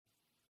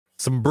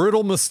Some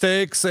brutal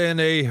mistakes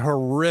and a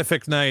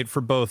horrific night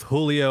for both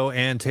Julio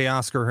and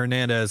Teoscar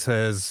Hernandez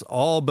has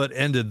all but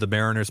ended the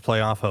Mariners'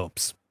 playoff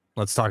hopes.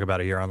 Let's talk about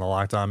it here on the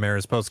Locked On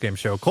Mariners postgame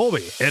show.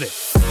 Colby, hit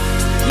it.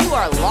 You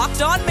are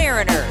Locked On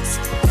Mariners,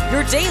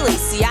 your daily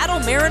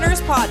Seattle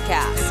Mariners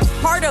podcast.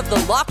 Part of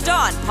the Locked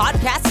On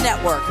Podcast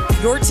Network,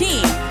 your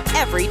team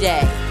every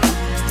day.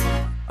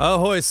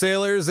 Ahoy,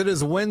 sailors. It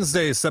is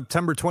Wednesday,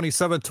 September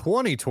 27th,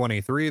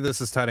 2023. This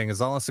is Ty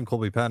Gonzalez and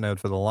Colby Patnode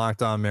for the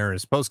Locked On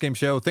Mariners postgame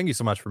show. Thank you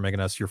so much for making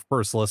us your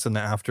first listen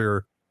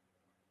after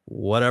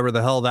whatever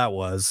the hell that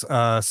was.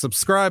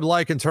 Subscribe,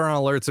 like, and turn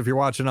on alerts if you're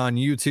watching on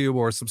YouTube,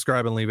 or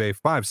subscribe and leave a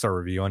 5-star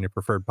review on your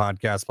preferred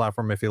podcast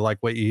platform if you like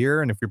what you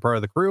hear. And if you're part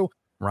of the crew,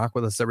 rock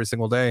with us every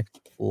single day.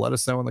 Let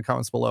us know in the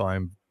comments below.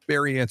 I'm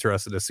very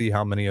interested to see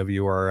how many of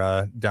you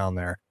are down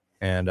there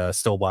and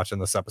still watching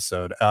this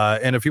episode.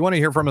 And if you want to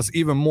hear from us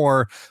even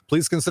more,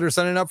 please consider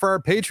signing up for our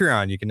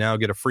Patreon. You can now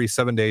get a free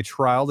 7-day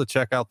trial to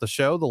check out the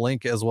show. The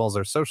link, as well as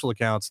our social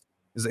accounts,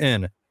 is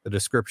in the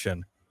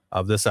description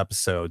of this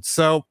episode.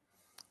 So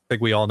I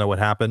think we all know what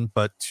happened,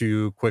 but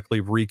to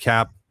quickly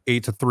recap,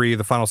 8-3,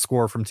 the final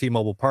score from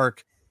T-Mobile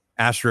Park.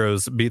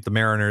 Astros beat the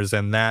Mariners,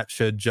 and that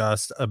should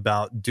just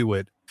about do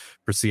it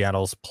for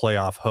Seattle's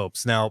playoff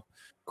hopes. Now,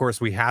 of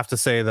course, we have to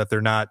say that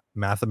they're not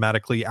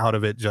mathematically out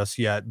of it just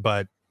yet,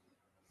 but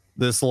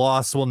this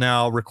loss will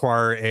now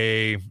require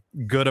a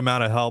good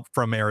amount of help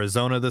from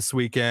Arizona this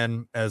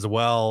weekend, as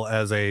well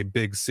as a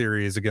big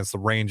series against the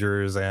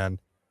Rangers. And,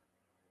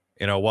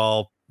 you know,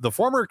 while the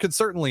former could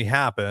certainly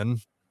happen,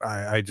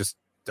 I just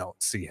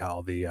don't see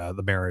how the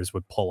Mariners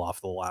would pull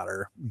off the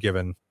latter,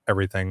 given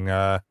everything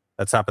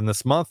that's happened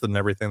this month and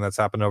everything that's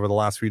happened over the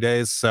last few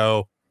days.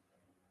 So,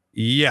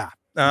 yeah,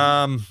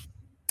 I'm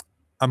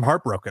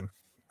heartbroken.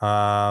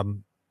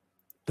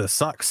 This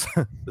sucks.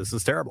 This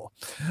is terrible.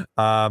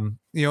 And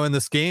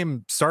this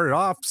game started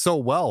off so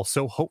well,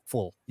 so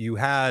hopeful. You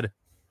had,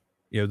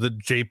 the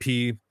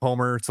JP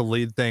homer to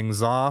lead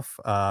things off.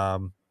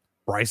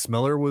 Bryce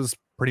Miller was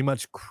pretty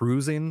much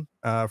cruising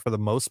for the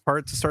most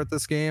part to start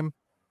this game.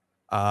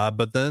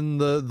 But then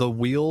the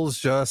wheels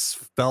just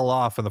fell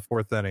off in the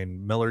fourth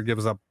inning. Miller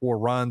gives up 4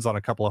 runs on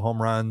a couple of home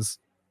runs.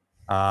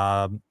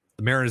 The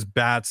Mariners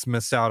bats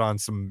missed out on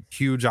some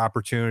huge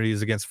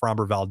opportunities against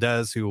Framber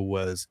Valdez, who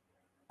was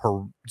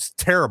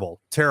terrible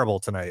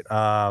tonight.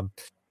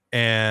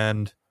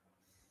 And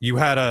you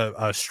had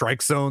a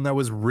strike zone that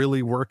was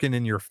really working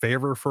in your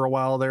favor for a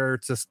while there.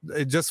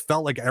 It just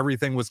felt like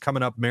everything was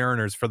coming up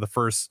Mariners for the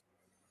first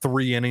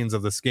 3 innings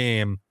of this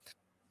game.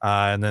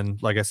 And then,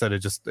 like I said, it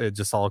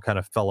just all kind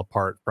of fell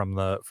apart from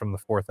the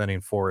 4th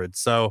inning forward.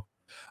 So,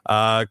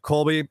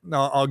 Colby,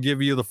 I'll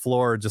give you the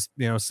floor. Just,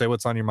 say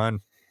what's on your mind.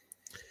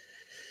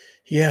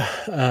 Yeah.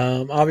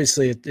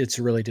 Obviously it's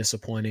really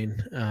disappointing,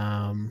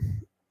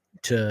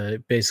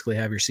 to basically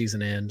have your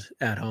season end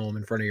at home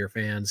in front of your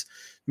fans.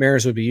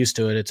 Mariners would be used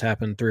to it. It's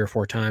happened 3 or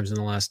 4 times in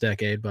the last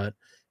decade, but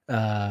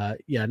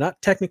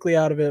not technically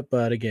out of it.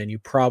 But again, you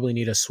probably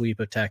need a sweep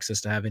of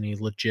Texas to have any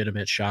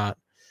legitimate shot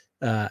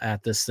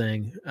at this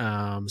thing.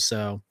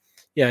 So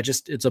yeah,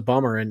 it's a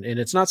bummer. And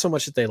it's not so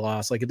much that they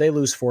lost. Like if they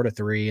lose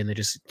 4-3 and they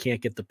just can't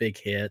get the big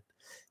hit,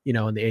 in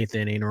the 8th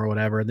inning or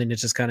whatever, then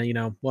it's just kind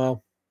of,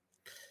 well,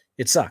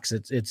 it sucks.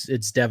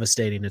 It's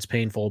devastating. It's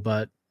painful,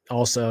 but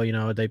also,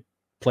 they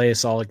play a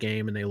solid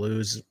game and they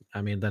lose.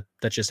 I mean, that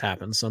just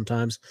happens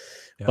sometimes,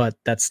 but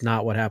that's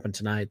not what happened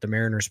tonight. The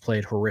Mariners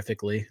played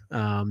horrifically.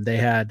 They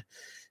had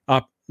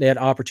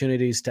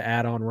opportunities to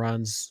add on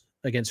runs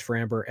against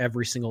Framber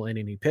every single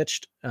inning he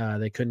pitched.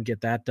 They couldn't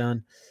get that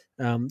done.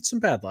 Some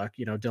bad luck.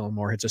 Dylan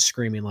Moore hits a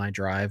screaming line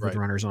drive with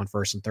runners on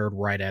first and third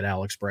right at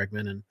Alex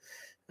Bregman. And,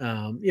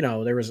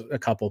 there was a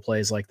couple of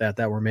plays like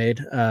that were made.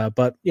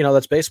 But,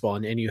 that's baseball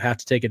and you have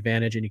to take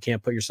advantage, and you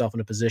can't put yourself in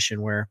a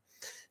position where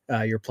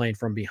you're playing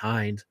from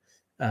behind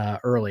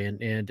early. And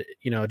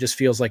it just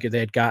feels like if they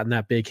had gotten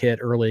that big hit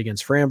early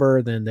against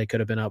Framber, then they could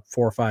have been up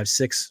 4, 5,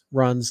 6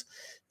 runs.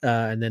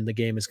 And then the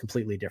game is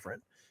completely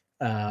different.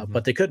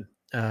 But they couldn't.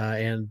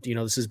 And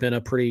this has been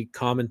a pretty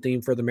common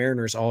theme for the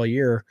Mariners all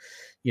year.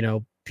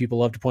 People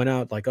love to point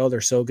out like, oh, they're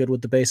so good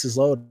with the bases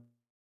loaded.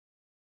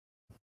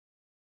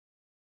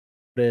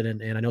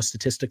 And I know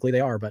statistically they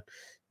are, but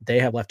they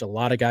have left a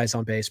lot of guys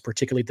on base,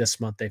 particularly this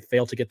month. They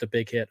failed to get the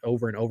big hit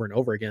over and over and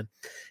over again.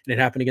 And it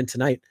happened again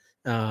tonight.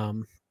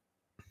 And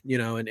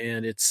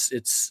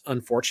it's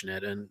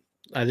unfortunate. And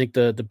I think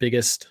the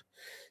biggest,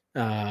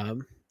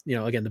 again,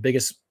 the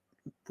biggest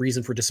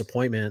reason for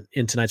disappointment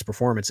in tonight's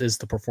performance is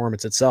the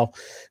performance itself.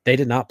 They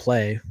did not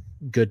play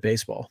good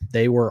baseball.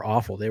 They were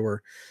awful. They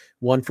were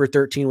 1 for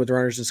 13 with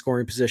runners in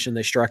scoring position.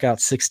 They struck out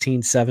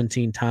 16,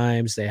 17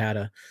 times. They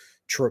had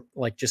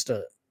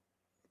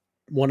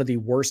one of the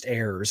worst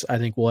errors I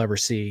think we'll ever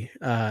see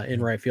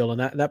in right field.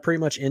 And that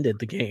pretty much ended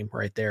the game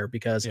right there,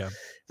 because at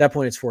that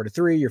point it's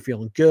 4-3. You're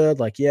feeling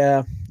good. Like,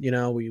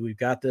 we've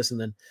got this.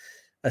 And then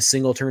a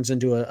single turns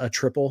into a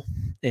triple,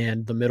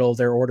 and the middle of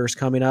their order's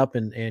coming up,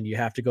 and you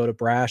have to go to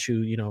Brash,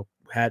 who,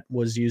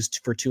 was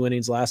used for 2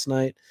 innings last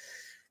night.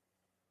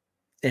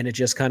 And it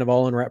just kind of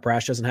all in.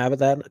 Brash doesn't have it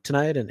that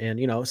tonight.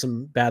 And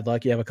some bad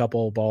luck. You have a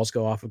couple of balls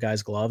go off of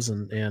guys' gloves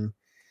and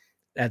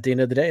at the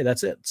end of the day,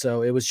 that's it.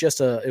 So it was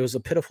a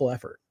pitiful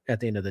effort at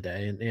the end of the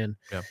day. And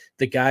Yeah.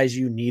 the guys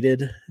you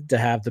needed to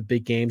have the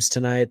big games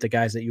tonight, the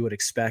guys that you would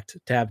expect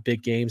to have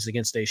big games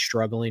against a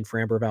struggling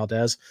Framber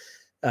Valdez,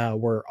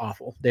 were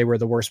awful. They were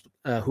the worst.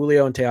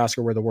 Julio and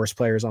Teoscar were the worst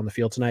players on the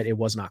field tonight. It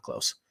was not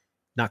close.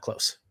 Not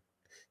close.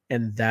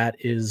 And that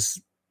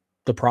is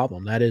the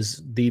problem. That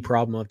is the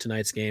problem of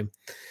tonight's game.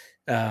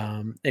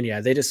 And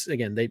yeah, they just,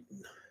 again, they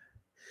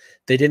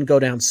didn't go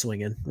down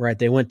swinging, right?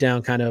 They went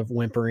down kind of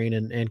whimpering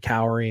and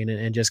cowering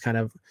and just kind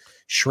of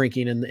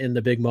shrinking in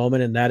the big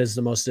moment. And that is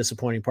the most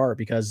disappointing part,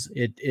 because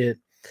it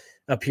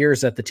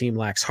appears that the team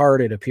lacks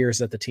heart. It appears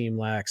that the team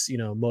lacks,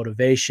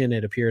 motivation.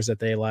 It appears that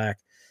they lack,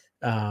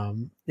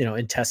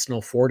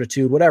 intestinal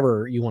fortitude,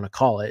 whatever you want to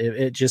call it.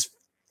 It just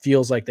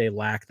feels like they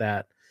lack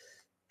that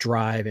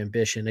drive,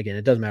 ambition. Again,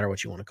 it doesn't matter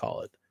what you want to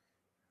call it.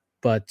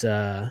 But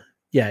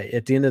yeah,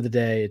 at the end of the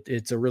day,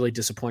 it's a really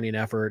disappointing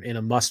effort in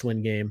a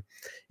must-win game.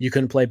 You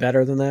couldn't play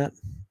better than that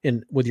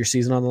with your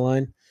season on the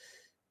line.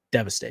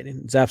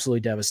 Devastating. It's absolutely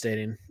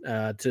devastating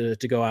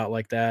to go out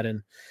like that.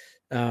 And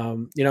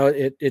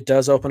it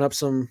does open up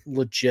some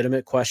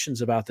legitimate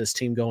questions about this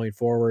team going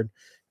forward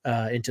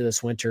into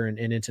this winter and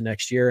into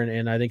next year.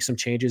 And I think some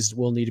changes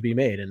will need to be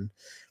made. And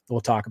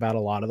we'll talk about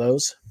a lot of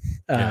those,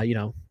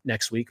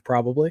 next week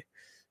probably.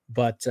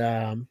 But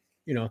a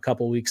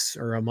couple weeks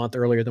or a month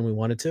earlier than we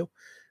wanted to.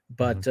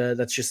 But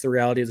that's just the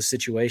reality of the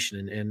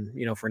situation.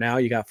 And for now,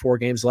 you got 4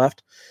 games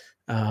left.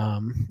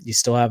 You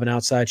still have an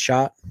outside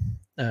shot,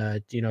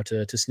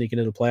 to sneak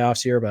into the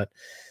playoffs here, but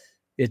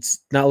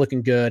it's not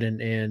looking good.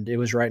 And it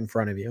was right in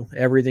front of you.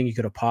 Everything you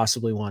could have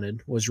possibly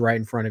wanted was right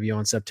in front of you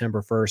on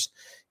September 1st.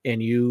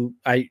 And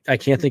I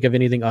can't think of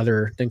anything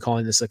other than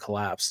calling this a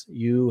collapse.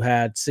 You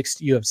have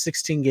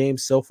 16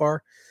 games so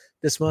far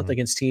this month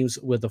against teams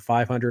with a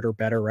 500 or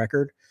better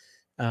record.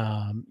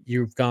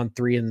 You've gone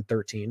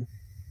 3-13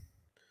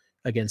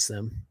 against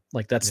them.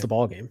 Like that's the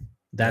ball game.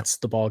 That's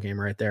the ball game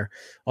right there.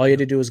 All you had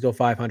to do is go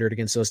 500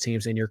 against those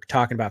teams, and you're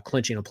talking about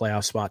clinching a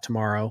playoff spot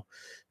tomorrow,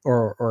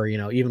 or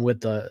even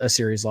with a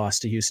series loss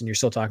to Houston, you're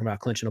still talking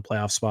about clinching a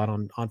playoff spot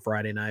on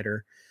Friday night.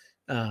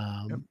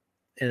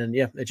 And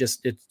yeah,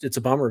 it's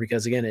a bummer,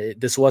 because again,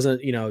 this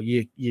wasn't,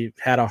 you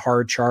had a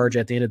hard charge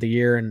at the end of the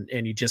year,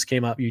 and you just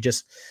came up,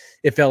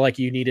 it felt like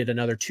you needed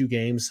another 2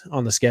 games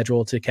on the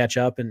schedule to catch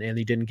up, and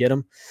you didn't get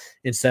them.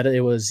 Instead,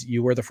 it was,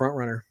 you were the front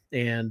runner.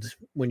 And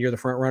when you're the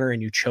front runner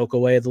and you choke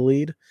away the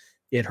lead,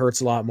 it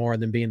hurts a lot more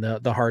than being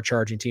the hard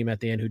charging team at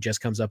the end who just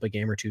comes up a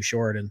game or 2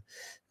 short. And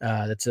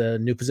that's a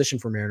new position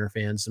for Mariner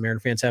fans. The Mariner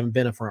fans haven't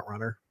been a front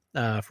runner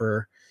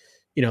for,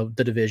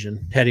 the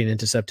division heading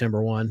into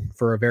September 1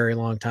 for a very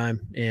long time.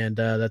 And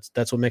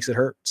that's what makes it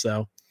hurt.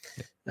 So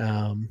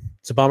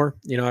it's a bummer.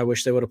 I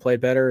wish they would have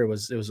played better. It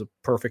was a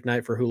perfect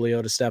night for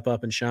Julio to step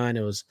up and shine.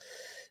 It was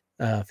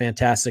a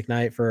fantastic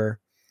night for,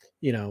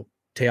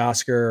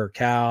 Teoscar or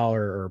Cal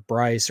or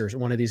Bryce or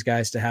one of these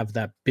guys to have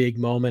that big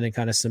moment and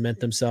kind of cement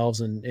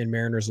themselves in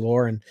Mariners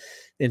lore. And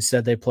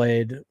instead they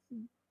played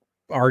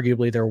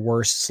arguably their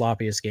worst,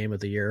 sloppiest game of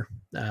the year,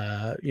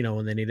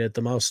 when they needed it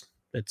the most.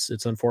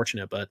 It's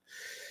unfortunate, but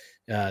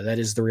that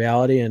is the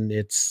reality. And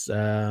it's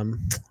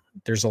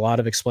there's a lot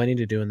of explaining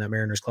to do in that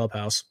Mariners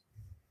clubhouse.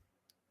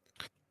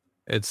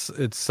 It's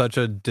such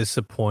a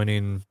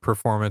disappointing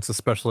performance,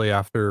 especially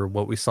after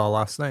what we saw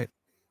last night.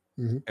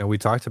 And we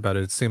talked about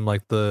it. It seemed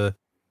like the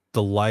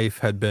life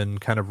had been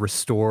kind of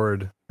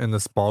restored in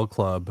this ball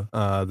club,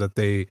 that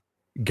they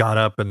got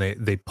up and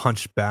they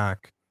punched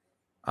back.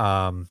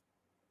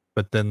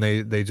 But then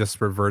they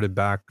just reverted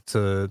back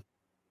to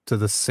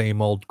the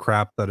same old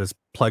crap that has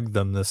plagued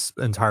them this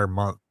entire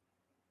month.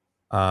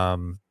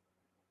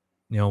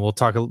 We'll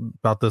talk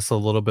about this a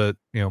little bit,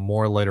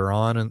 more later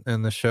on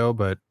in the show,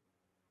 but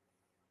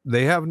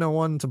they have no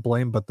one to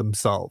blame but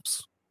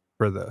themselves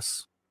for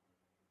this.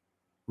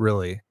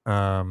 Really.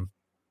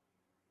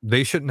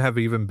 They shouldn't have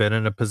even been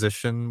in a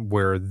position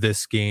where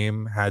this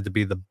game had to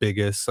be the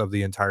biggest of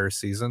the entire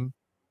season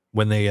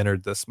when they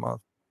entered this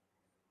month.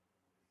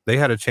 They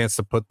had a chance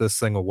to put this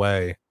thing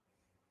away,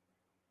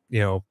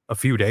 a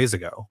few days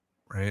ago,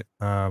 right?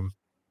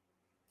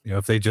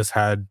 If they just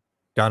had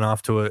gone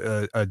off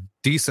to a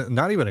decent,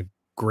 not even a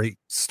great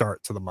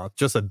start to the month,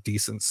 just a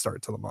decent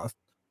start to the month.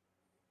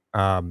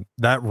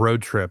 That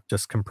road trip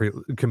just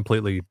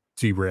completely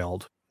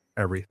derailed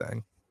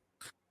everything.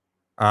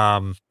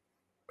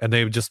 And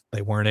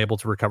they weren't able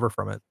to recover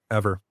from it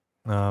ever.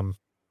 Then,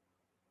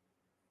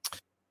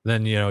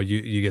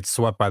 you get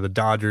swept by the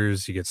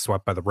Dodgers, you get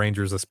swept by the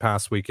Rangers this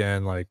past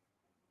weekend. Like,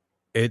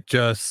 it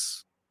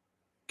just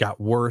got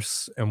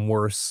worse and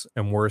worse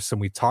and worse. And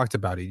we talked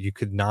about it. You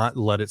could not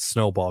let it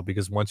snowball,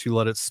 because once you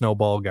let it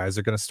snowball, guys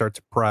are going to start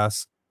to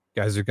press.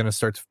 Guys are going to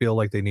start to feel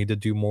like they need to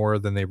do more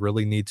than they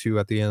really need to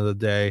at the end of the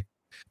day.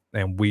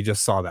 And we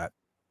just saw that.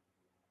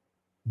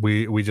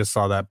 We just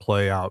saw that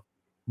play out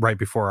right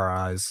before our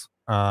eyes.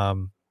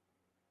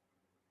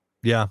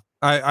 Yeah,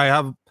 I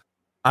have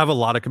a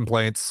lot of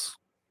complaints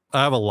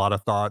I have a lot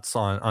of thoughts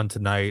on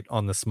tonight,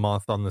 on this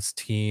month, on this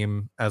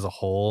team as a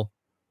whole.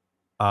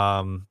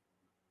 Um,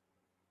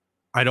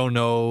 I don't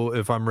know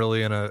if I'm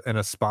really in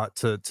a spot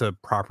to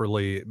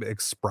properly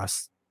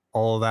express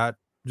all of that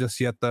just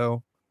yet,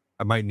 though.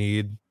 I might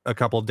need a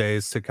couple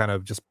days to kind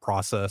of just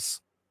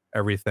process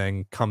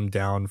everything, come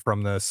down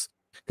from this,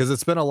 because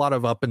it's been a lot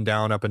of up and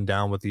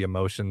down with the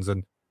emotions.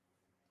 And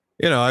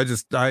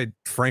I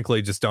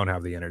frankly just don't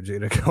have the energy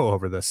to go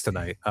over this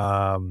tonight.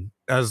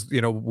 As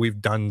you know,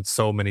 we've done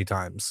so many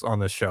times on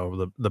this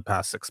show the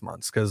past 6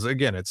 months, because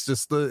again, it's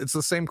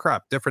the same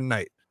crap, different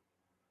night.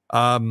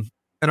 And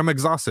I'm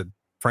exhausted,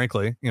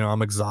 frankly.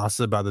 I'm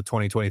exhausted by the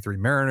 2023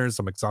 Mariners.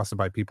 I'm exhausted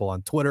by people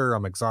on Twitter.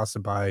 I'm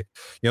exhausted by,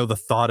 the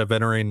thought of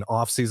entering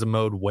off-season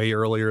mode way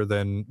earlier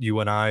than you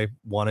and I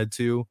wanted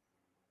to.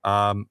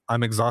 I'm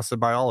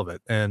exhausted by all of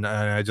it. And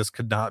I just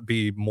could not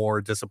be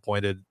more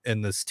disappointed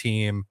in this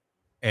team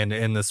and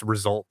in this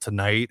result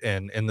tonight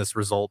and in this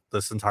result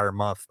this entire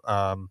month.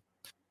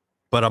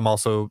 But I'm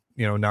also,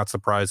 not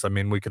surprised. I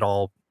mean, we could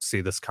all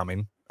see this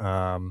coming.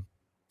 And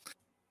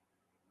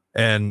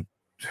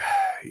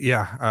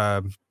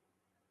yeah,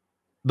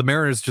 the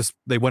Mariners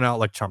they went out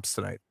like chumps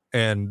tonight,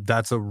 and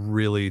that's a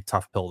really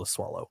tough pill to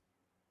swallow.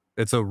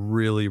 It's a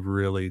really,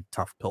 really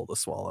tough pill to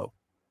swallow.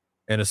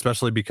 And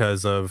especially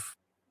because of,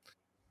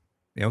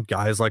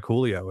 guys like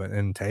Julio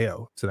and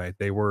Teo tonight.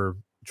 They were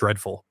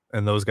dreadful,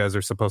 and those guys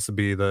are supposed to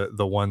be the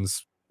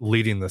ones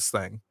leading this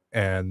thing,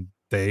 and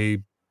they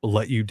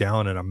let you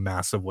down in a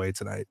massive way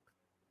tonight.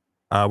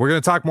 We're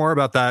going to talk more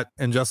about that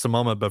in just a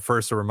moment, but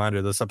first, a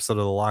reminder: this episode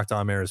of the Locked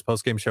On Mariners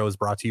postgame show is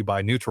brought to you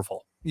by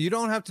Nutrafol. You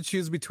don't have to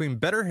choose between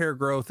better hair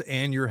growth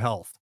and your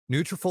health.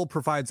 Nutrafol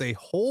provides a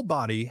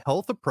whole-body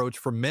health approach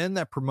for men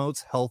that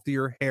promotes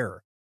healthier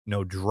hair.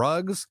 No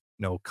drugs,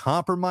 no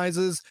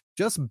compromises,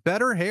 just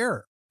better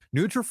hair.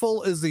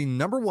 Nutrafol is the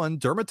 #1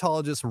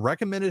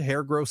 dermatologist-recommended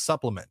hair growth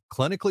supplement,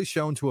 clinically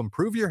shown to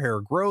improve your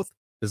hair growth,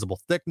 visible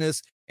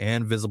thickness,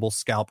 and visible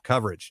scalp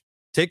coverage.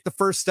 Take the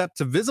first step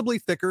to visibly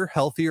thicker,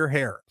 healthier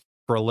hair.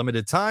 For a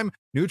limited time,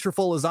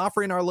 Nutrafol is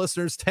offering our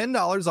listeners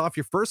 $10 off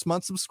your first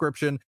month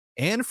subscription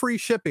and free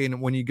shipping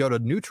when you go to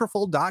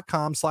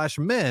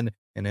Nutrafol.com/men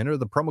and enter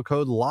the promo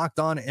code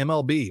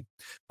LOCKEDONMLB.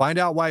 Find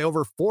out why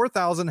over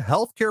 4,000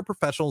 healthcare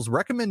professionals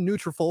recommend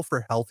Nutrafol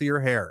for healthier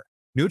hair.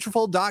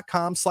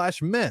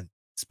 Nutrafol.com/men,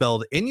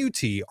 spelled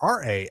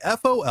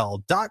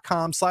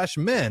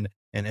Nutrafol.com/men,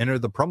 and enter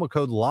the promo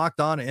code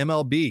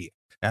LOCKEDONMLB.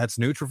 That's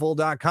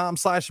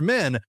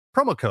Nutrafol.com/men,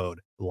 promo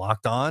code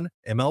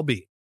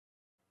LOCKEDONMLB.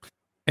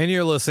 And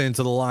you're listening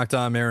to the Locked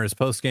On Mariners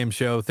postgame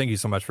show. Thank you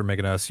so much for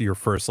making us your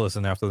first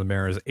listen after the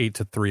Mariners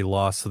 8-3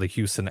 loss to the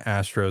Houston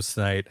Astros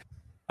tonight.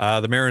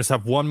 The Mariners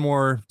have one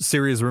more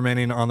series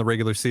remaining on the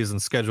regular season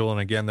schedule,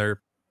 and again,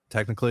 they're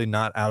technically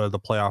not out of the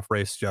playoff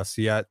race just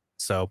yet.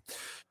 So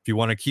if you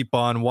want to keep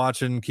on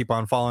watching, keep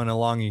on following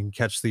along, you can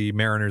catch the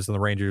Mariners and the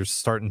Rangers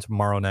starting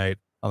tomorrow night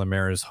on the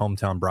Mariners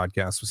hometown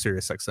broadcast with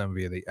SiriusXM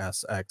via the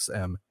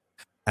SXM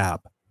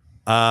app.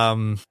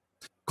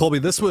 Colby,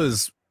 this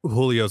was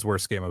Julio's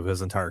worst game of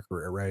his entire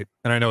career, right?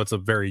 And I know it's a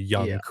very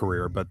young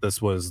career, but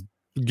this was,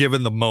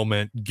 given the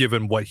moment,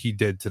 given what he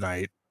did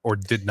tonight, or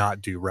did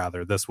not do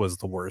rather, this was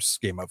the worst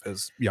game of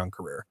his young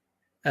career.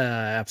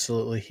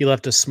 Absolutely. He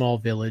left a small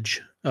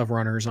village of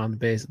runners on the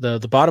base, the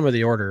bottom of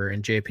the order,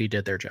 and JP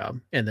did their job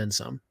and then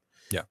some.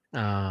 Yeah.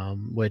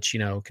 Which,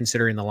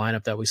 considering the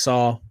lineup that we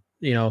saw,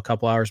 a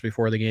couple hours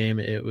before the game,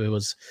 it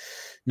was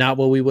not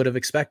what we would have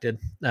expected,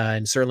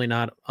 and certainly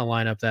not a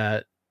lineup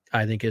that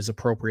I think is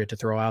appropriate to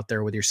throw out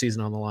there with your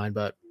season on the line.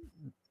 But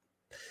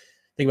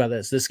think about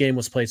this. This game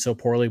was played so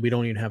poorly, we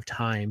don't even have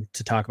time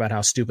to talk about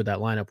how stupid that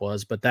lineup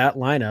was. But that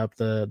lineup,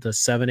 the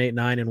 7, 8,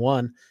 9, and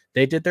 1,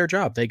 they did their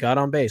job. They got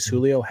on base.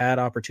 Julio had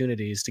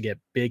opportunities to get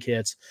big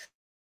hits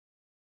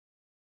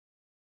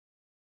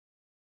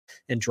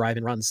and drive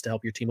in runs to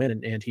help your team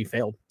win, and he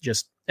failed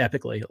just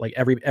epically. Like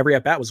every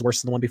at bat was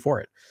worse than the one before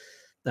it.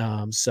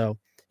 So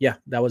yeah,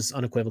 that was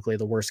unequivocally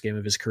the worst game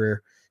of his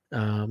career.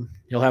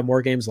 He'll have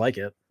more games like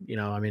it.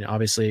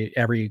 Obviously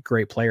every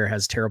great player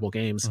has terrible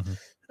games.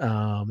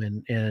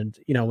 And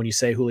when you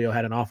say Julio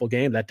had an awful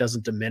game, that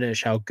doesn't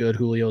diminish how good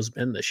Julio's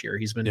been this year.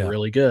 He's been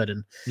really good,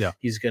 and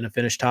he's going to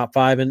finish top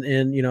 5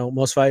 in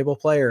most valuable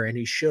player, and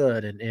he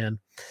should. And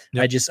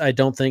I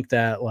don't think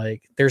that,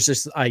 there's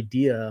this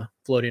idea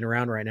floating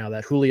around right now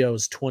that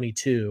Julio's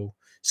 22,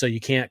 so you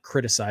can't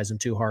criticize him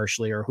too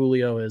harshly, or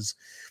Julio has,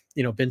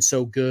 been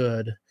so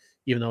good,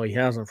 even though he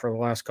hasn't for the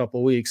last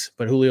couple of weeks,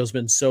 but Julio's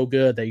been so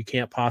good that you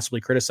can't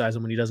possibly criticize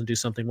him when he doesn't do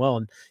something well.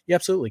 And you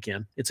absolutely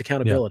can. It's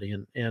accountability.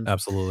 And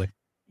absolutely.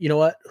 You know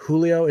what?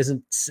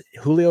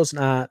 Julio's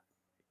not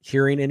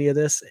hearing any of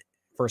this.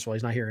 First of all,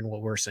 he's not hearing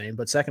what we're saying,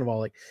 but second of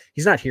all,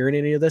 he's not hearing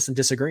any of this and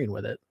disagreeing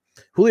with it.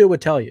 Julio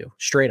would tell you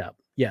straight up,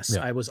 yes,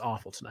 I was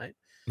awful tonight.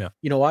 Yeah.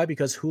 You know why?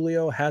 Because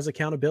Julio has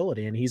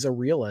accountability, and he's a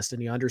realist,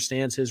 and he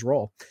understands his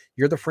role.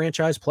 You're the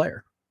franchise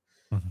player.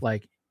 Mm-hmm.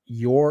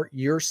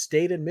 your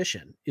stated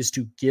mission is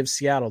to give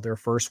Seattle their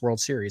first World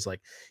Series. Like,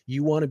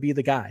 you want to be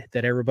the guy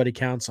that everybody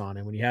counts on.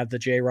 And when you have the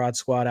J-Rod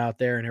squad out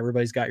there and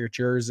everybody's got your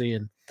jersey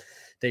and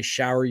they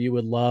shower you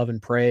with love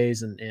and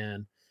praise,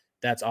 and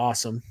that's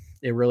awesome.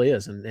 It really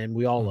is. And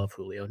we all love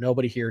Julio.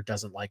 Nobody here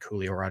doesn't like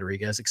Julio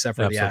Rodriguez except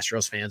for the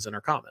Astros fans in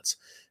our comments.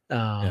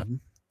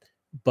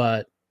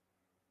 But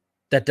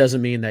that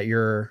doesn't mean that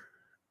you're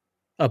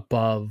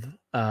above,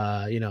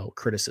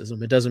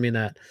 criticism. It doesn't mean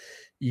that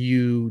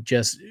you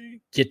just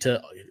get to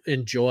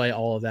enjoy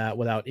all of that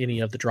without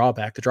any of the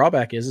drawback. The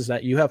drawback is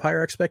that you have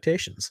higher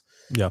expectations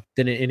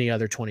than any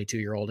other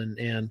 22-year-old.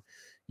 And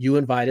you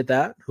invited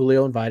that.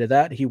 Julio invited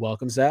that. He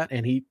welcomes that.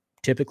 And he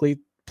typically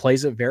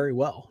plays it very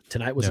well.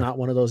 Tonight was not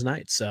one of those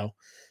nights. So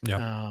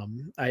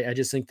I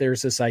just think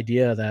there's this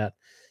idea that,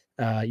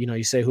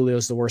 you say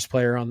Julio's the worst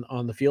player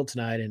on the field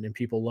tonight, and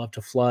people love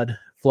to flood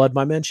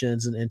my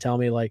mentions and tell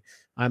me like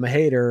I'm a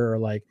hater or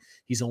like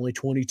he's only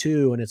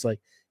 22. And it's like,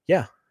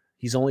 yeah,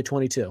 he's only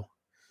 22,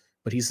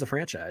 but he's the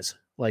franchise.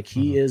 Like,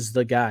 he is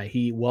the guy.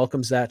 He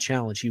welcomes that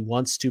challenge. He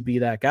wants to be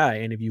that guy.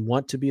 And if you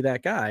want to be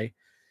that guy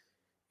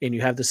and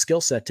you have the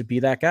skill set to be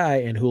that guy,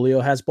 and Julio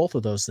has both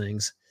of those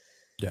things,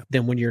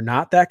 then when you're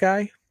not that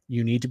guy,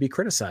 you need to be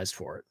criticized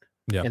for it.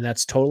 Yeah. And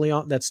that's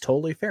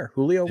totally fair.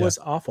 Julio was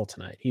awful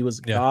tonight. He was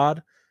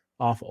god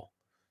awful.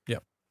 Yeah.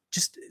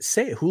 Just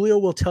say it. Julio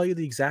will tell you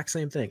the exact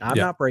same thing. I'm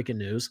not breaking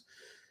news.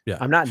 Yeah.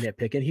 I'm not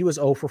nitpicking. He was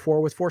 0 for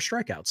 4 with 4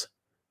 strikeouts.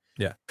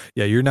 Yeah.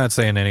 Yeah. You're not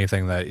saying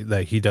anything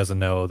that he doesn't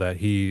know, that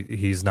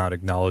he's not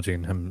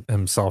acknowledging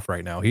himself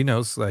right now. He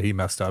knows that he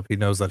messed up. He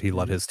knows that he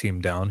let his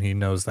team down. He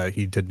knows that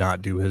he did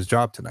not do his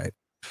job tonight.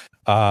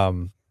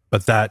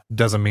 But that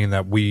doesn't mean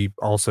that we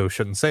also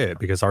shouldn't say it,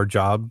 because our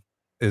job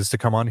is to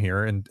come on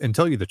here and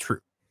tell you the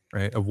truth,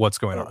 right, of what's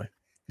going on,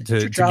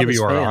 to give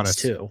you our honest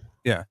too.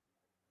 Yeah.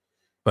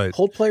 But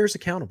hold players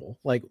accountable.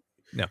 Like,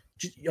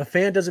 a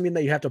fan doesn't mean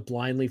that you have to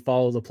blindly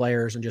follow the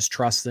players and just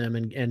trust them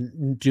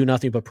and do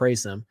nothing but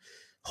praise them.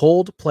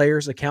 Hold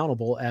players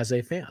accountable as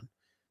a fan.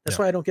 That's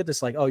why I don't get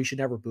this like, oh, you should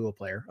never boo a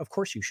player. Of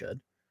course you should.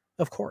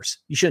 Of course.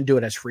 You shouldn't do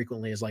it as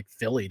frequently as like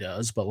Philly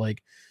does, but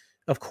like,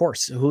 of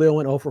course. Julio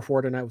went 0 for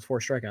 4 tonight with 4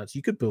 strikeouts.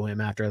 You could boo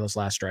him after this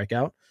last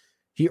strikeout.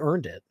 He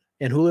earned it.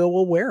 And Julio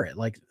will wear it.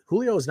 Like,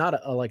 Julio is not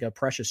like a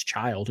precious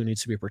child who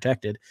needs to be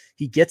protected.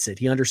 He gets it.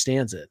 He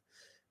understands it.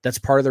 That's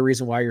part of the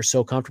reason why you're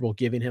so comfortable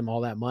giving him all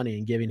that money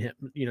and giving him,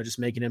 just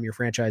making him your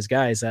franchise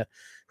guy, is that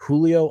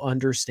Julio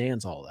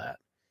understands all that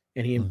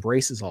and he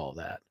embraces all of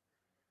that.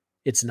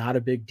 It's not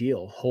a big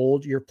deal.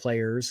 Hold your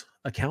players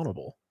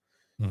accountable.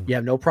 You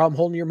have no problem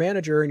holding your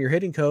manager and your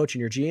hitting coach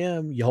and your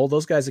GM. You hold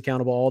those guys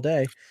accountable all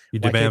day. You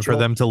demand for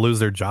them to lose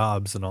their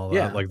jobs and all that.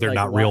 Yeah, like, they're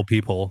not real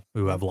people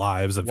who have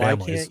lives and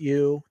families. Why can't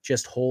you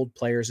just hold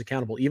players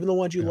accountable, even the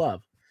ones you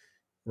love?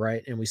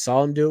 Right. And we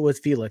saw him do it with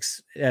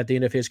Felix at the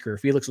end of his career.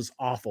 Felix was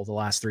awful the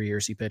last 3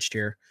 years he pitched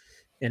here.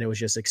 And it was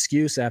just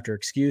excuse after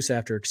excuse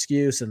after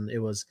excuse. And it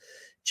was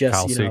just,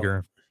 Kyle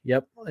Seager.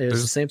 Yep. It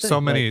was the same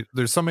thing.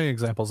 There's so many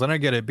examples. And I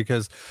get it,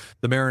 because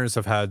the Mariners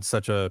have had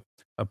such a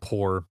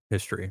poor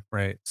history,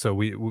 right? So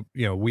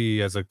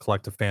we as a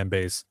collective fan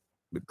base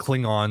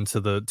cling on to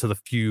the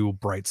few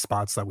bright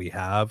spots that we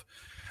have.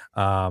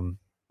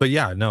 But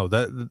yeah, no,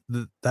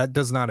 that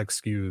does not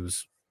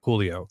excuse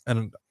Julio.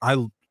 And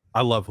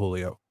I love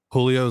Julio.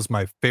 Julio is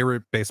my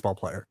favorite baseball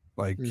player.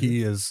 Like,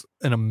 he is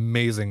an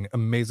amazing,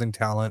 amazing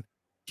talent.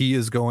 He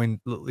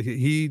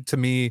to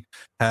me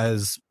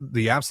has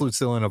the absolute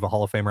ceiling of a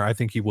Hall of Famer. I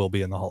think he will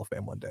be in the Hall of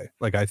Fame one day.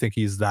 Like, I think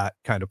he's that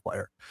kind of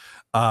player.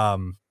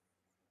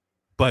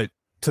 But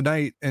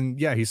tonight, and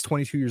he's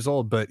 22 years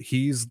old, but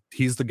he's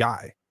the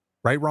guy,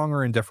 right, wrong,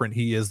 or indifferent.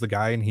 He is the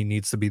guy, and he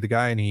needs to be the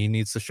guy, and he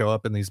needs to show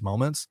up in these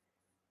moments.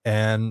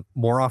 And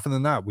more often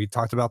than not, we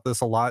talked about this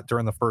a lot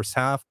during the first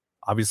half.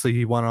 Obviously,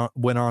 he went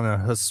on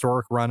a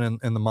historic run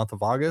in the month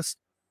of August,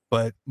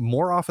 but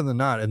more often than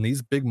not, in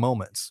these big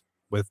moments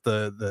with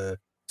the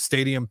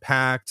stadium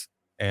packed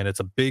and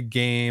it's a big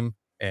game,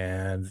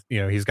 and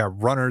he's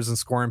got runners in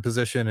scoring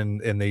position,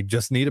 and they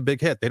just need a big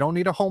hit. They don't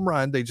need a home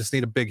run. They just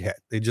need a big hit.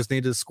 They just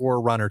need to score a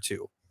run or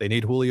two. They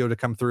need Julio to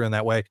come through in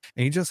that way,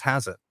 and he just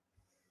hasn't.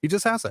 He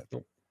just hasn't.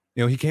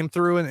 He came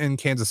through in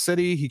Kansas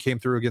City. He came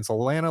through against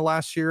Atlanta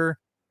last year.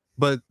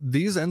 But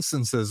these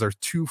instances are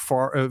too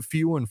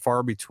few and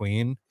far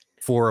between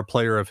for a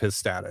player of his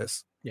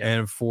status,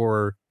 and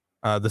for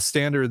the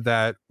standard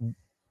that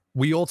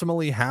we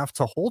ultimately have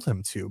to hold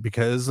him to,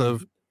 because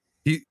of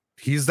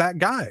he's that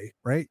guy,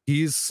 right?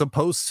 He's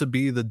supposed to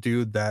be the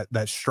dude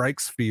that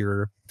strikes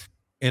fear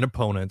in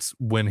opponents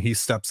when he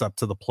steps up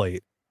to the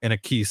plate in a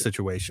key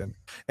situation.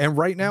 And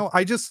right now,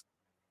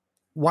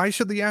 why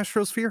should the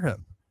Astros fear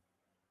him?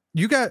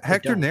 You got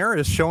Hector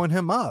Neris showing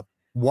him up,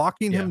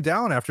 walking him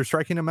down after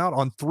striking him out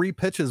on 3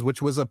 pitches,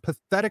 which was a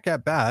pathetic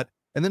at bat.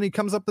 And then he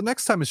comes up the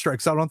next time and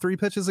strikes out on 3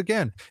 pitches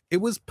again. It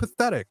was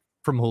pathetic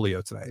from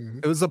Julio tonight.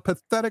 It was a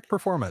pathetic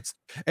performance.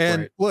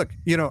 And look,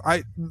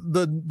 the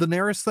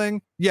Neris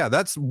thing,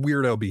 that's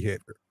weirdo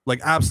behavior.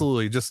 Like,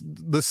 absolutely, just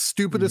the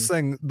stupidest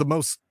thing, the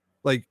most,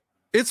 like,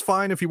 It's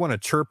fine if you want to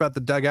chirp at the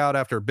dugout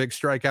after a big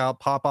strikeout,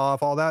 pop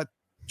off, all that.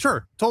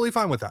 Sure, totally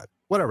fine with that.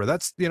 Whatever.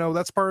 That's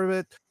that's part of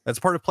it. That's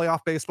part of playoff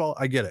baseball.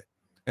 I get it,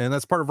 and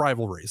that's part of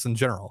rivalries in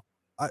general.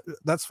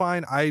 That's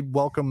fine. I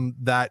welcome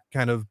that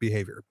kind of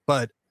behavior.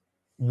 But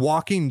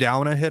walking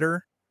down a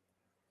hitter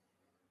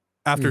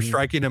after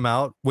striking him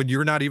out when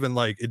you're not even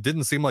like, it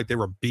didn't seem like they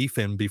were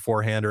beefing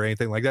beforehand or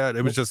anything like that.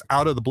 It was just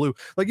out of the blue.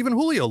 Like even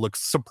Julio looked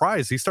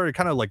surprised. He started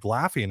kind of like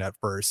laughing at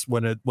first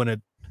when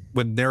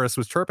Neris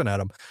was chirping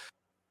at him.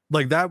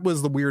 Like that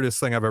was the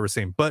weirdest thing I've ever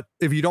seen. But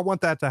if you don't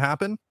want that to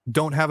happen,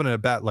 don't have an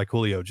at bat like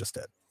Julio just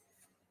did.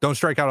 Don't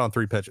strike out on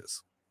 3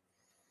 pitches.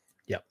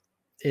 Yep.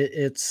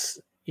 It's,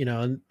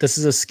 and this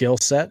is a skill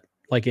set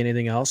like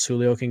anything else.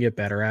 Julio can get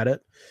better at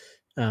it.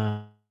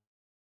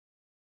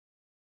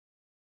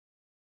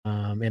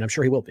 And I'm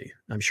sure he will be.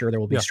 I'm sure there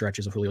will be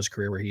stretches of Julio's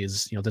career where he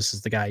is, this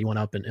is the guy you went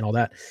up and all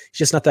that. He's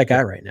just not that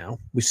guy right now.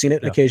 We've seen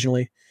it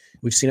occasionally.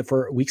 We've seen it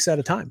for weeks at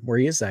a time where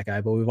he is that guy,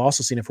 but we've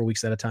also seen it for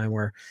weeks at a time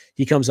where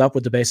he comes up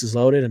with the bases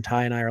loaded and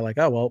Ty and I are like,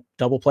 oh, well,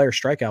 double play or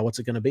strikeout. What's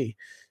it going to be?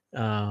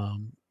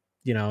 And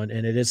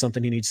it is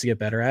something he needs to get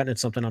better at. And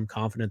it's something I'm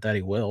confident that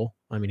he will.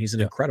 I mean, he's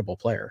an incredible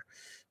player,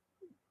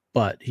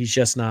 but he's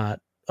just not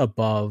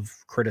above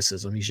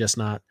criticism. He's just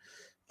not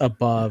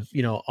above,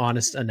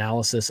 honest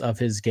analysis of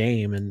his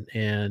game. And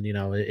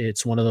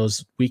it's one of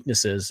those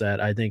weaknesses that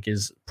I think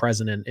is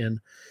present in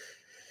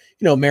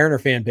Mariner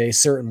fan base.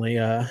 Certainly.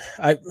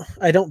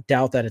 I don't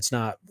doubt that it's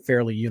not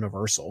fairly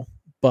universal,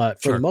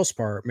 but for the most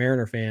part,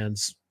 Mariner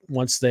fans,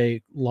 once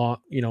they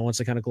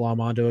kind of glom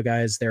onto a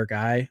guy as their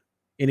guy,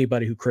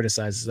 anybody who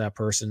criticizes that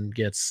person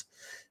gets,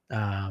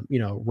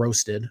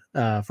 roasted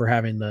for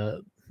having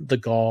the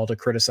gall to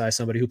criticize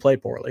somebody who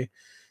played poorly.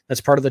 That's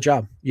part of the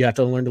job. You have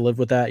to learn to live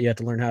with that. You have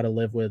to learn how to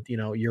live with,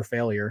 your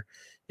failure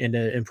and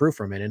to improve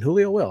from it. And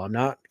Julio will. I'm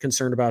not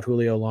concerned about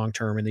Julio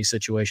long-term in these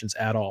situations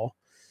at all.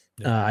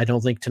 Yeah. I don't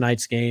think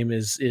tonight's game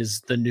is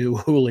the new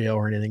Julio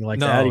or anything like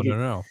that. He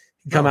can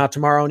come out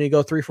tomorrow and you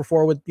go 3 for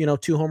 4 with,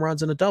 2 home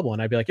runs and a double.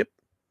 And I'd be like, yep.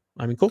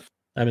 I mean, cool.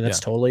 I mean,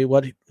 that's totally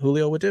what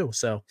Julio would do.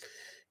 So,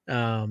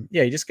 you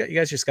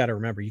guys just got to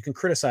remember, you can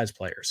criticize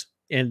players,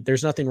 and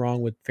there's nothing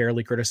wrong with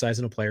fairly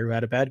criticizing a player who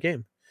had a bad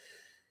game.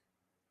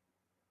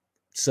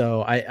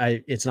 So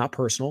it's not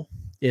personal,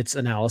 it's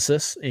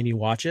analysis, and you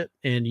watch it,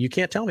 and you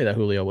can't tell me that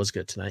Julio was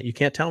good tonight. You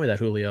can't tell me that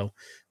Julio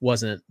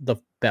wasn't the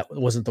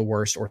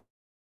worst or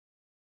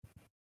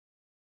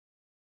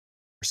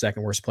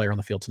second worst player on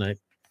the field tonight.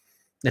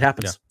 It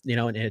happens,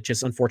 and it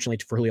just,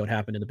 unfortunately for Julio, it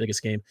happened in the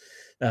biggest game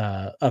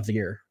of the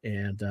year.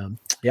 And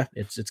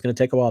it's going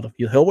to take a while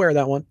he'll wear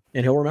that one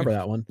and he'll remember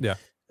that one. Yeah.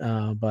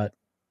 But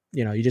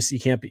we're not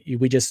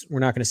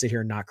going to sit here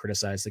and not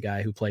criticize the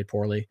guy who played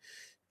poorly.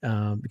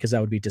 Because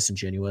that would be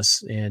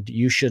disingenuous, and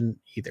you shouldn't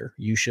either.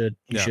 You should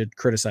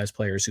criticize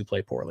players who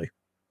play poorly.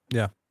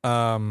 Yeah.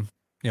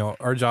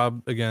 Our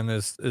job again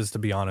is to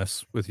be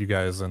honest with you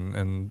guys,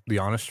 and the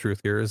honest truth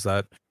here is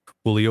that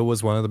Julio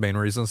was one of the main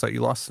reasons that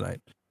you lost tonight.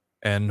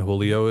 And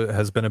Julio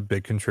has been a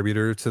big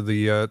contributor to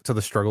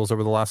the struggles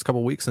over the last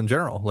couple of weeks in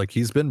general. Like,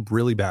 he's been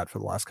really bad for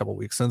the last couple of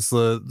weeks since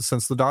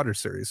the Dodgers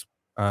series.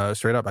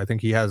 Straight up, I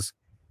think he has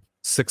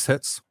 5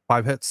 hits,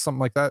 something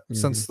like that.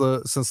 Since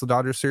the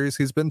Dodgers series,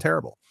 he's been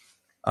terrible.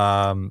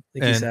 I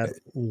think he's had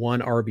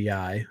 1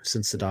 RBI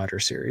since the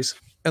Dodgers series.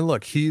 And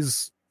look,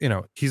 he's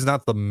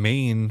not the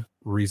main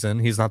reason.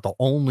 He's not the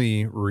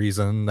only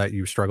reason that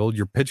you struggled.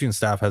 Your pitching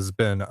staff has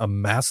been a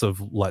massive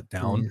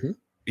letdown.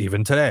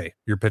 Even today,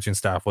 your pitching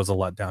staff was a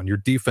letdown. Your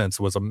defense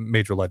was a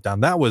major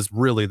letdown. That was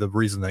really the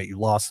reason that you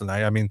lost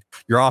tonight. I mean,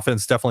 your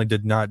offense definitely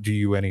did not do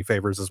you any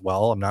favors as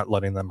well. I'm not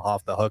letting them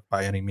off the hook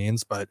by any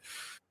means, but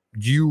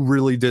you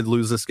really did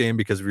lose this game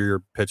because of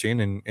your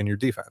pitching and your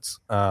defense.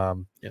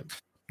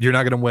 You're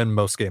not going to win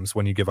most games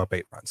when you give up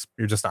 8 runs.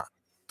 You're just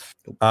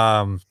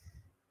not.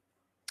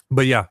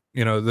 But yeah,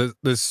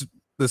 this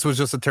was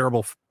just a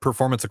terrible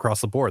performance across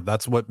the board.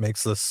 That's what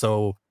makes this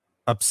so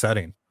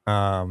upsetting.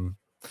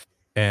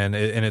 And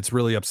it's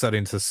really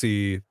upsetting to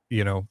see,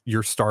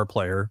 your star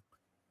player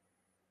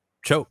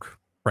choke,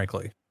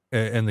 frankly,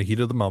 in the heat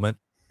of the moment,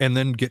 and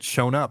then get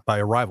shown up by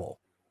a rival.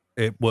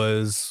 It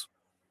was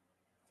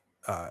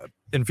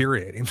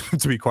infuriating,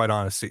 to be quite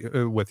honest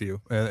with you,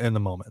 in the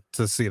moment,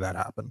 to see that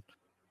happen.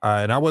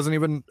 And I wasn't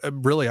even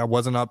I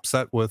wasn't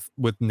upset with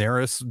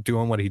Neris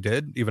doing what he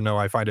did, even though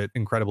I find it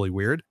incredibly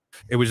weird.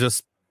 It was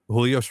just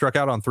Julio struck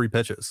out on 3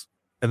 pitches,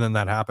 and then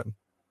that happened.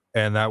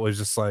 And that was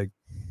just like,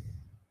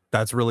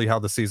 that's really how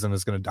the season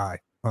is going to die,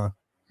 huh?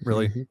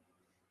 Really?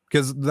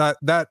 Because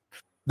that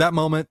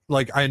moment,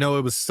 like, I know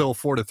it was still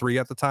 4-3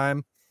 at the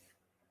time,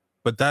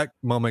 but that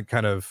moment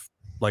kind of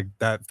like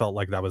that felt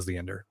like that was the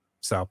ender.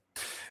 So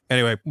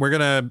anyway, we're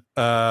going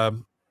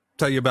to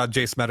tell you about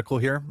Jace Medical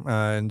here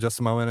in just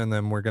a moment, and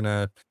then we're going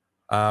to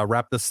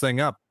wrap this thing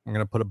up. I'm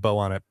going to put a bow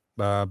on it.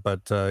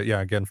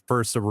 Again,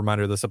 first, a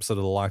reminder, this episode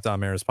of the Locked On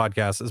Mariners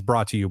podcast is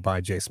brought to you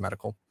by Jace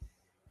Medical.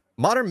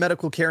 Modern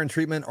medical care and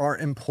treatment are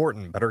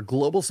important, but our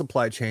global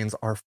supply chains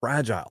are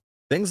fragile.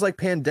 Things like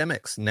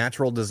pandemics,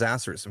 natural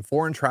disasters, and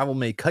foreign travel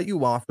may cut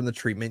you off from the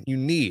treatment you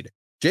need.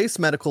 Jace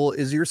Medical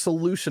is your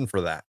solution for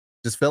that.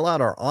 Just fill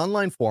out our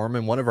online form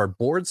and one of our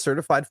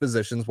board-certified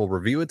physicians will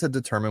review it to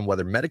determine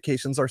whether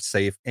medications are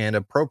safe and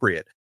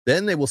appropriate.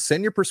 Then they will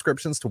send your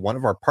prescriptions to one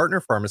of our partner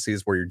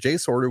pharmacies where your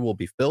Jace order will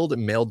be filled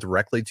and mailed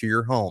directly to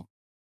your home.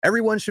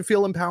 Everyone should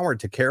feel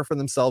empowered to care for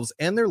themselves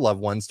and their loved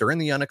ones during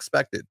the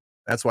unexpected.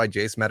 That's why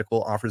Jace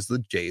Medical offers the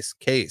Jace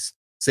case.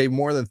 Save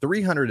more than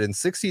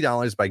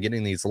 $360 by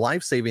getting these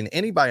life-saving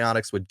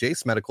antibiotics with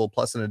Jace Medical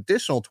plus an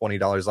additional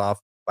 $20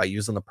 off by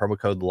using the promo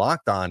code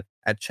LOCKEDON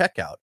at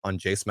checkout on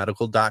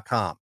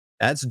jacemedical.com.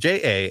 That's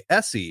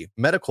JASE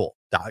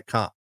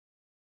medical.com.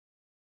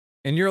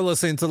 And you're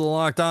listening to the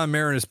Locked On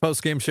Mariners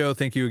postgame show.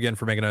 Thank you again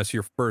for making us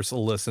your first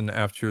listen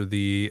after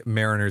the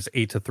Mariners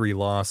 8-3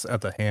 loss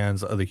at the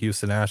hands of the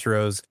Houston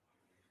Astros.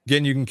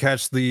 Again, you can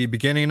catch the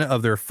beginning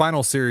of their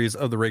final series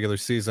of the regular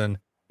season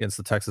against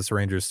the Texas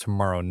Rangers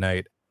tomorrow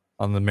night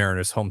on the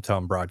Mariners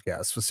hometown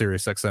broadcast for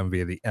SiriusXM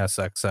via the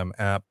SXM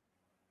app.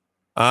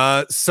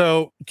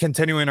 So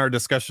continuing our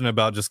discussion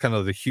about just kind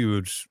of the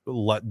huge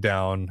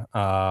letdown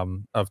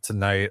of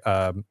tonight.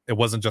 It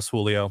wasn't just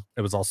Julio,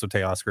 it was also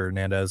Teoscar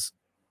Hernandez,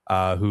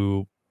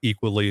 who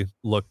equally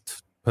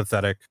looked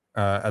pathetic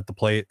at the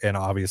plate and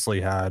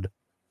obviously had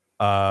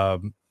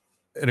an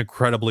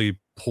incredibly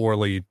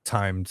poorly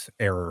timed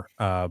error,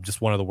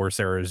 just one of the worst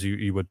errors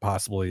you would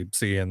possibly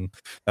see, and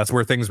that's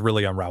where things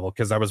really unravel,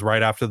 because that was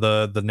right after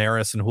the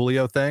Neris and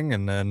Julio thing,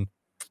 and then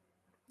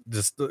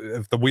just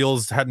if the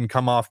wheels hadn't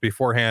come off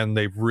beforehand,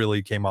 they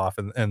really came off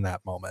in that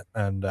moment.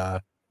 And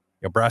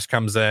Brash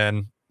comes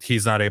in,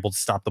 he's not able to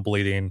stop the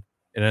bleeding.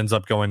 It ends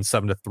up going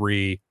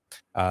 7-3.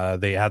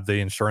 They had the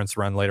insurance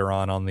run later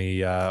on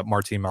the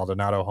Martin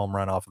Maldonado home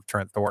run off of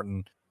Trent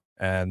Thornton,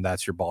 and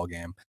that's your ball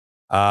game.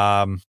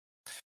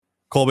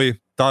 Colby,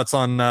 thoughts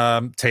on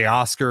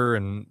Teoscar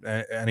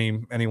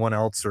and anyone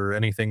else or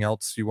anything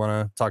else you want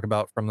to talk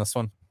about from this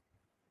one?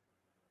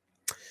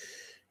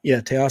 Yeah,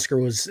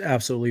 Teoscar was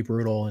absolutely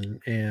brutal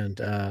and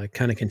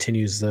kind of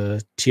continues the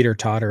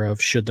teeter-totter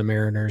of should the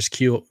Mariners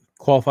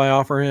qualify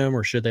offer him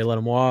or should they let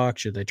him walk?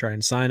 Should they try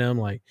and sign him?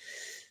 Like,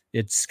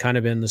 it's kind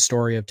of been the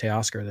story of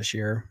Teoscar this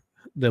year.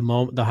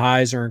 The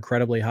highs are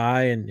incredibly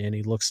high, and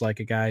he looks like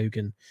a guy who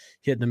can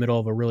hit in the middle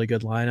of a really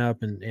good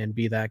lineup and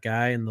be that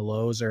guy. And the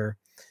lows are,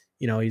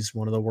 he's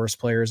one of the worst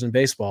players in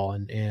baseball.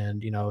 And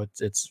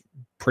it's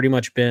pretty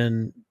much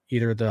been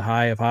either the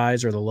high of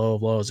highs or the low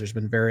of lows. There's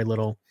been very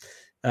little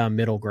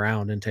middle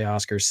ground in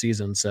Teoscar's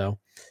season. So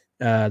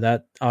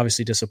that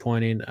obviously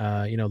disappointing.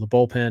 The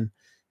bullpen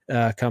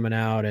coming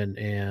out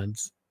and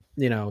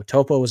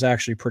Topo was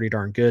actually pretty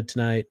darn good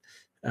tonight.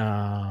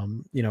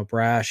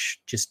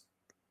 Brash just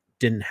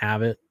didn't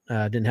have it,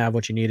 didn't have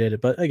what you needed.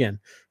 But again,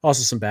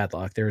 also some bad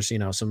luck. There's,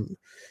 some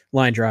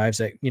line drives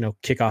that,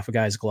 kick off a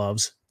guy's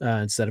gloves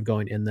instead of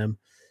going in them.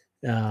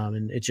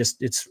 And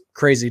it's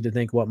crazy to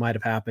think what might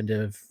have happened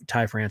if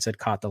Ty France had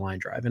caught the line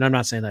drive. And I'm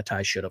not saying that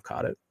Ty should have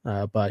caught it.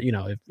 But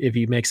if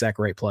he makes that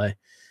great play,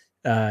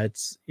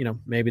 it's,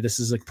 maybe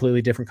this is a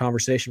completely different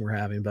conversation we're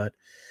having, but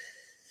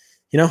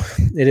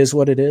it is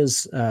what it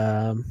is.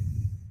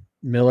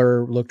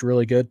 Miller looked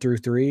really good through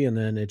 3. And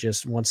then it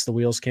just, once the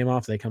wheels came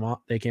off, they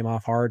came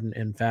off hard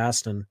and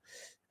fast. And,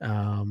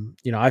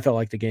 I felt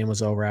like the game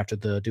was over after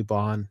the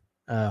Dubon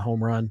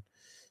home run.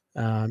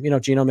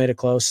 Gino made it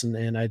close,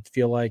 and I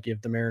feel like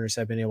if the Mariners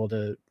had been able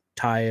to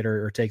tie it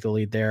or take the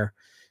lead there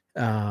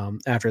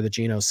after the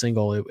Gino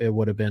single, it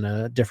would have been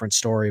a different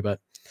story, but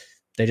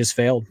they just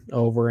failed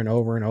over and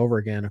over and over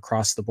again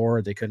across the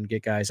board. They couldn't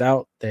get guys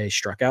out. They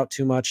struck out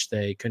too much.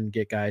 They couldn't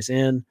get guys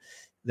in.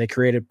 They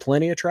created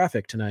plenty of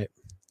traffic tonight.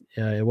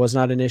 It was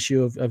not an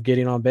issue of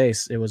getting on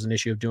base. It was an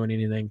issue of doing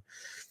anything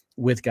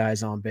with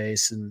guys on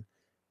base. And,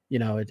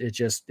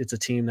 it's a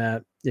team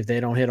that if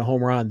they don't hit a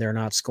home run, they're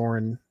not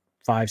scoring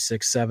 5,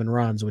 6, 7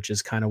 runs, which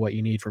is kind of what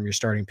you need from your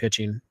starting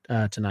pitching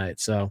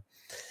tonight. So,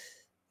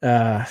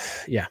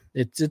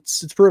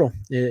 it's brutal.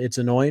 It's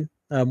annoying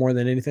more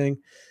than anything.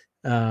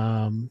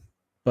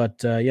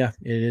 But it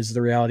is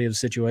the reality of the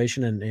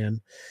situation,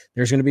 and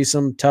there's going to be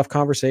some tough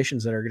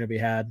conversations that are going to be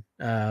had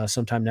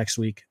sometime next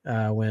week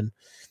when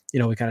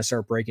we kind of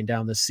start breaking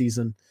down this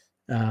season.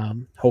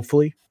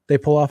 Hopefully they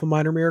pull off a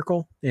minor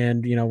miracle,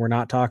 and we're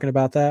not talking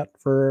about that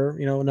for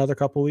another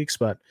couple of weeks,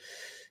 but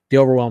the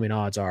overwhelming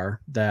odds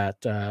are that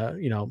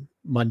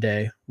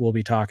Monday we'll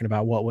be talking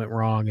about what went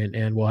wrong,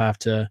 and we'll have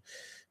to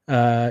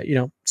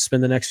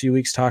spend the next few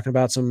weeks talking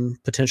about some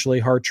potentially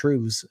hard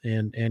truths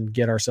and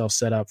get ourselves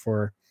set up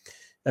for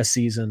a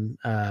season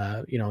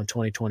in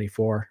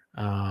 2024.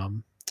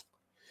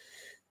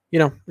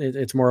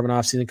 It's more of an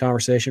off-season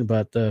conversation,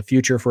 but the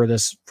future for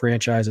this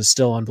franchise is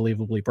still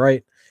unbelievably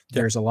bright.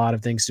 Yep. There's a lot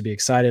of things to be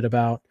excited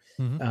about.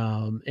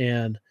 Mm-hmm.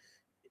 And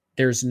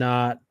there's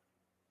not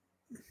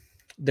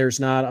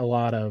a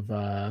lot of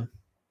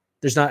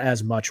there's not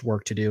as much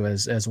work to do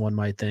as one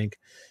might think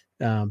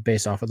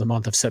based off of the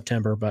month of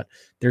September, but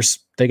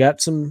they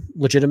got some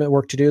legitimate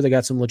work to do. They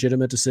got some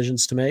legitimate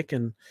decisions to make.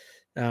 And,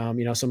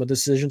 some of the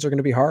decisions are going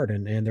to be hard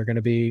and you're going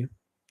to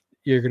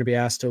be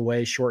asked to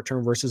weigh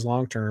short-term versus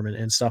long-term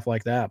and stuff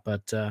like that.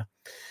 But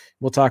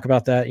we'll talk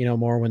about that,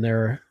 more when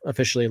they're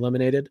officially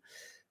eliminated.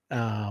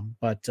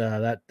 But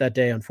that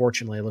day,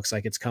 unfortunately, it looks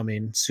like it's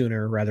coming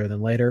sooner rather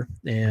than later.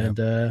 And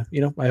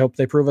I hope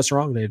they prove us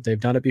wrong. They've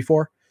done it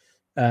before.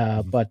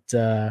 But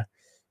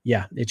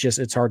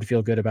it's hard to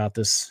feel good about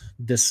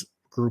this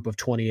group of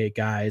 28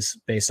 guys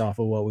based off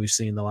of what we've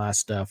seen the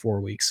last 4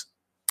 weeks.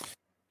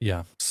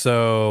 Yeah.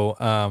 So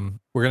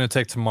we're going to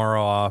take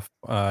tomorrow off,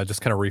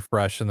 just kind of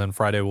refresh. And then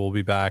Friday we'll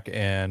be back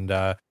and,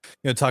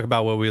 talk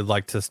about what we'd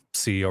like to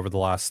see over the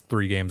last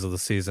 3 games of the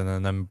season.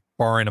 And then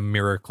barring a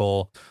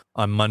miracle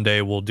on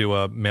Monday, we'll do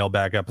a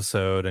mailbag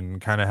episode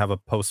and kind of have a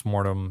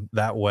postmortem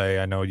that way.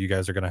 I know you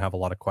guys are going to have a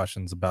lot of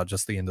questions about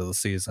just the end of the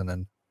season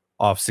and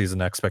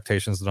off-season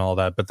expectations and all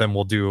that. But then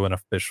we'll do an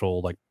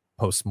official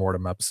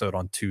postmortem episode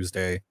on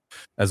Tuesday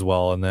as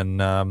well. And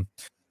then,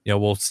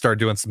 we'll start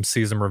doing some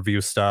season review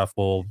stuff.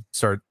 We'll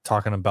start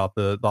talking about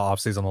the off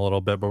season a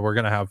little bit, but we're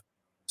going to have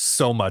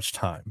so much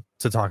time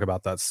to talk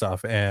about that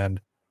stuff.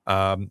 And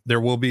there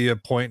will be a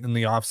point in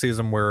the off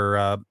season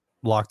where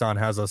Locked On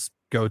has us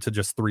go to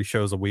just 3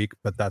 shows a week,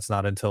 but that's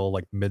not until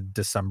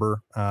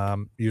mid-December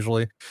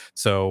usually.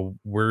 So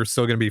we're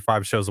still going to be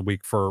 5 shows a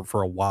week for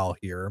a while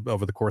here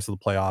over the course of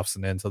the playoffs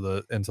and into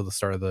the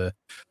start of the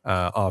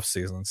off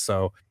season.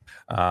 So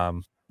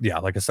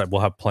like I said,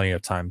 we'll have plenty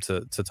of time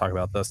to talk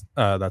about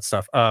that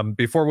stuff.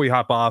 Before we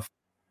hop off,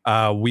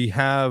 we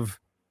have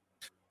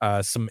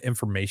some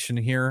information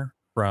here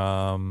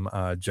from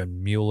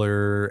Jen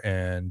Mueller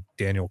and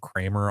Daniel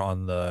Kramer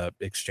on the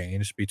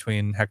exchange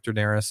between Hector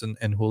Neris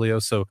and Julio.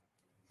 So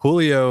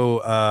Julio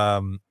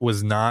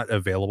was not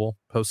available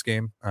post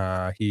game.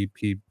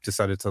 He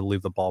decided to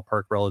leave the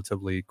ballpark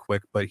relatively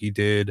quick, but he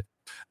did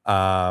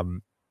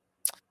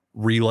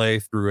relay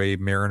through a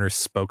Mariners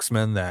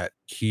spokesman that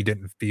he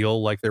didn't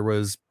feel like there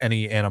was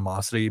any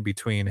animosity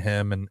between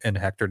him and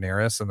Hector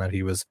Neris, and that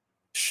he was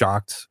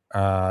shocked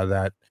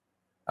that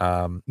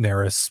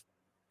Neris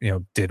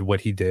did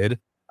what he did.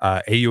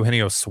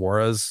 Eugenio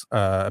Suarez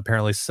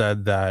apparently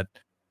said that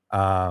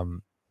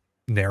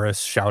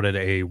Neris shouted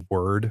a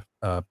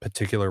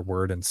particular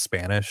word in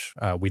Spanish.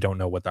 We don't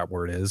know what that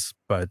word is,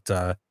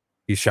 but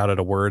he shouted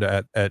a word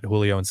at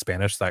Julio in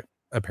Spanish that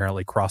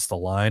apparently crossed the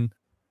line.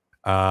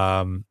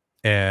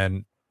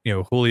 And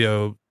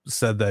Julio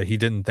said that he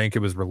didn't think it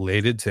was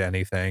related to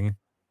anything.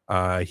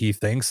 He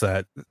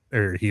thought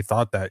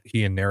that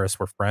he and Neris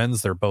were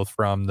friends. They're both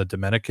from the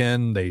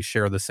Dominican. They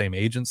share the same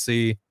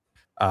agency.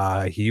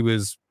 He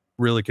was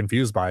really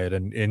confused by it,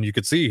 and you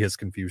could see his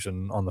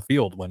confusion on the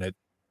field when it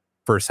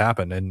first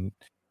happened. And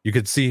you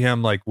could see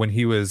him when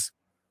he was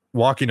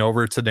walking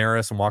over to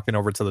Neris and walking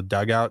over to the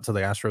dugout, to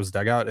the Astros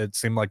dugout. It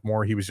seemed like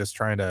more he was just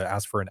trying to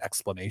ask for an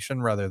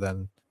explanation rather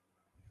than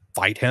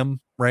fight him,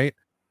 right?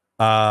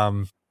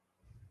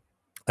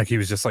 He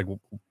was just like,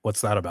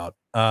 what's that about?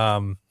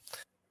 So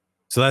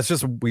that's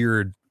just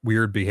weird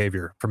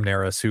behavior from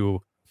Neris,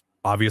 who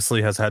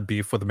obviously has had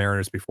beef with the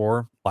Mariners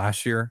before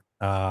last year.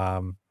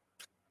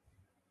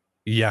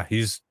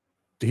 He's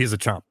a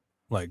chump,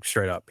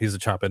 straight up. He's a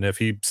chump. And if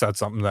he said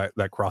something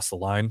that crossed the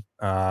line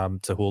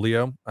to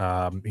Julio,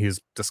 he's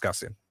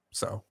disgusting.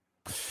 So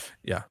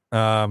yeah.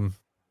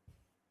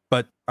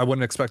 But I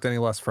wouldn't expect any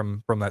less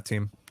from that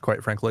team,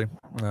 quite frankly.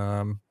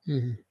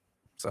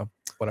 So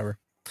whatever.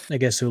 I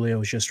guess Julio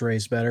was just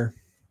raised better.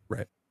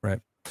 Right.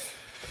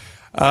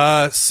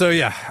 So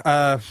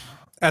yeah,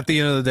 at the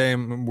end of the day,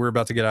 we're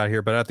about to get out of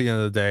here, but at the end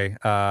of the day,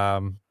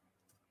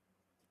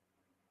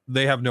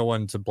 they have no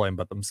one to blame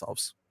but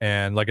themselves.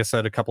 And like I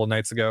said a couple of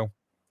nights ago,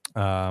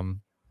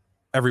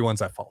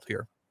 everyone's at fault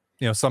here.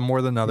 Some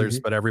more than others,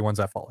 but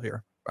everyone's at fault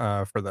here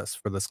for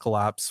this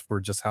collapse,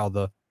 for just how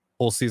the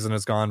whole season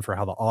has gone, for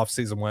how the off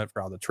season went,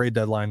 for how the trade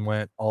deadline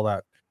went, all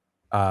that.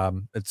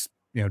 It's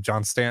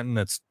John Stanton,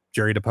 it's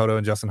Jerry DiPoto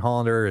and Justin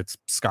Hollander, it's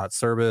Scott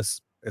Service,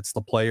 it's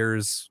the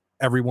players,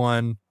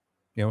 everyone.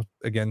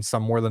 Again,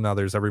 some more than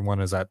others,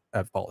 everyone is at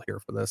fault here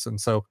for this. And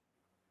so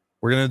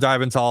we're going to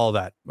dive into all of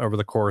that over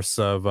the course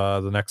of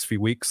the next few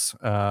weeks.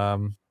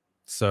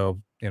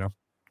 So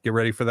get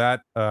ready for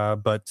that.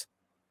 But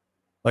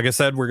like I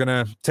said, we're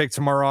going to take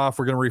tomorrow off.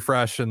 We're going to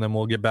refresh, and then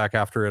we'll get back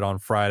after it on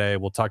Friday.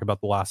 We'll talk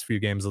about the last few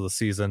games of the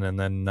season. And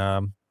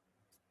then,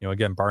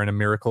 again, barring a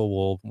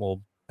miracle,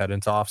 we'll head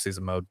into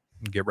off-season mode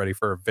and get ready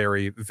for a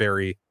very,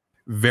 very,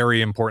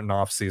 very important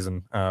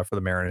off-season for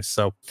the Mariners.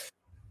 So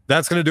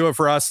that's going to do it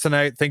for us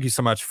tonight. Thank you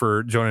so much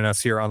for joining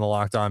us here on the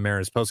Locked On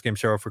Mariners postgame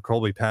show. For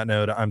Colby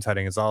Patnode, I'm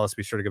Tidy Gonzalez.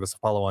 Be sure to give us a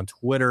follow on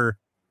Twitter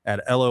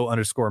at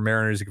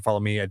LO_Mariners. You can follow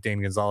me at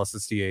Dane Gonzalez,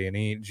 that's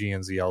DANE,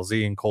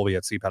 GNZLZ, and Colby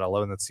at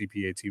CPAT11, that's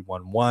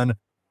CPAT11.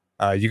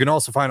 You can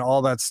also find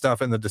all that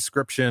stuff in the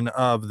description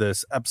of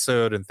this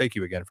episode. And thank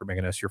you again for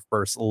making us your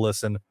first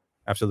listen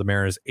after the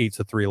Mariners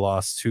 8-3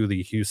 loss to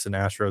the Houston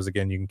Astros.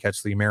 Again, you can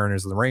catch the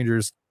Mariners and the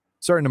Rangers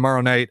starting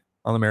tomorrow night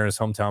on the Mariners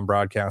hometown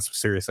broadcast with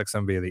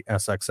SiriusXM via the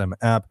SXM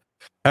app.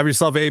 Have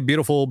yourself a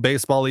beautiful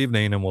baseball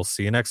evening, and we'll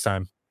see you next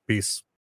time. Peace.